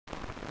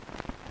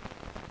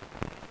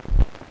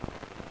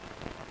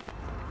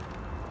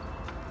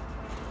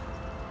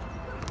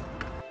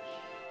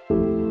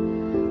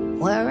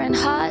wearing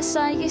hearts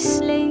on your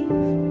sleeve,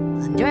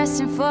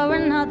 undressing for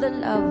another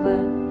lover.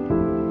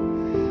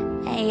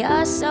 And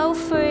you're so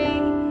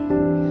free,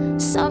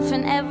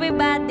 something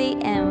everybody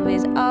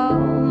envies. Oh,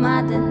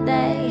 modern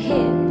day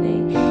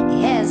hippie.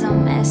 Yes,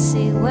 I'm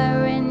messy,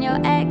 wearing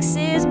your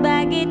ex's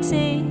baggy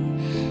tee.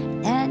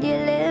 And you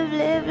live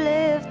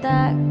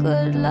that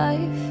good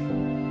life.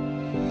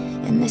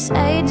 In this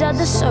age of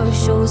the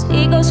socials,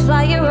 egos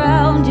fly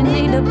around. You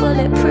need a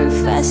bulletproof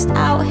vest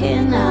out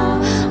here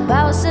now.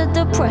 Bouts of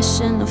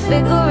depression,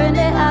 figuring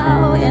it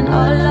out. In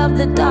all of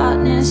the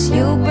darkness,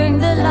 you bring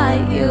the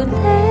light. You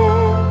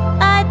live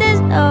like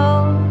there's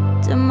no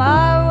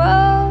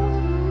tomorrow,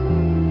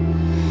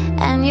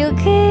 and you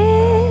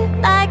give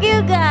like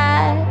you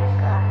got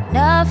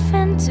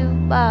nothing to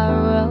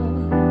borrow.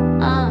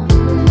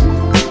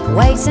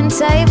 Waiting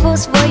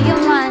tables for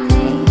your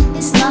money,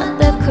 it's not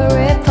the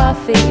career path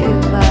for you,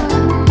 but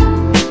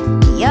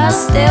you're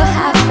still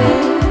happy.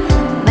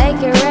 Make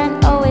your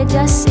rent, oh, it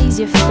just sees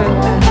you through.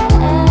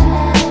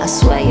 I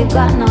swear you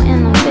got no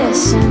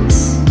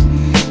inhibitions.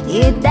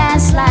 You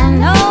dance like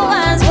no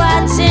one's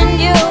watching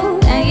you,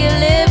 and you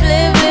live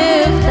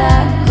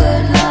that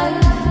good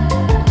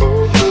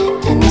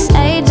life. In this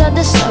age of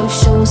the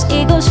socials,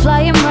 egos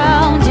flying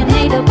round. You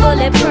need a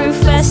bulletproof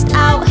vest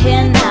out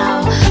here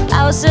now.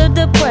 House of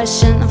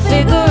depression,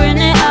 figuring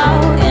it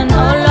out. In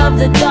all of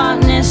the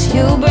darkness,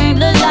 you bring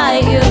the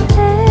light. You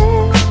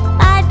live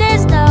like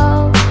there's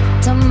no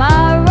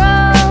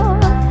tomorrow,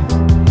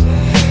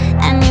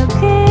 and you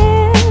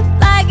give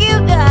like you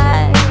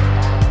got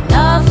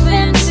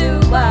nothing to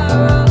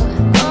borrow.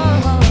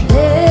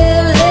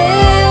 Live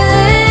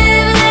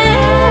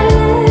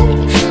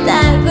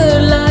that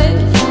good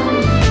life.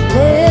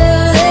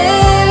 Live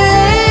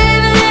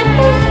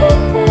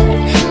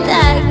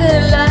that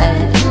good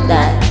life,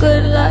 that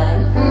good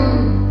life.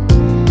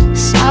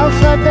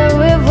 South of the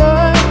river,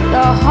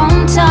 your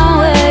hometown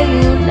where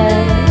you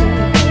lay.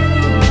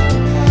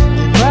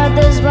 Your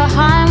brothers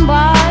behind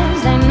bars,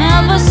 they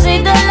never see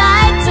the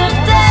light of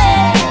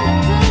day.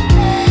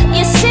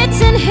 You're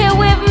sitting here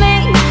with me,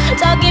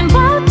 talking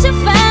about your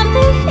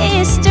family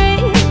history.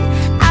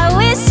 I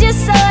wish you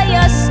saw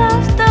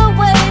yourself the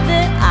way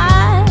that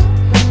I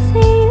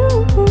see you,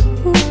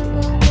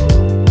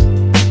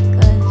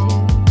 'cause you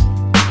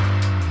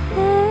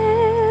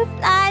live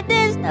like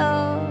there's no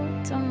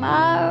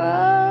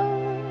tomorrow,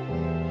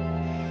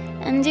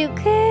 and you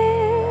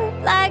give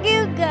like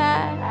you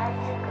got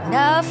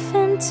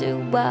nothing to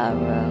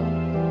borrow.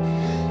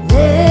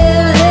 Live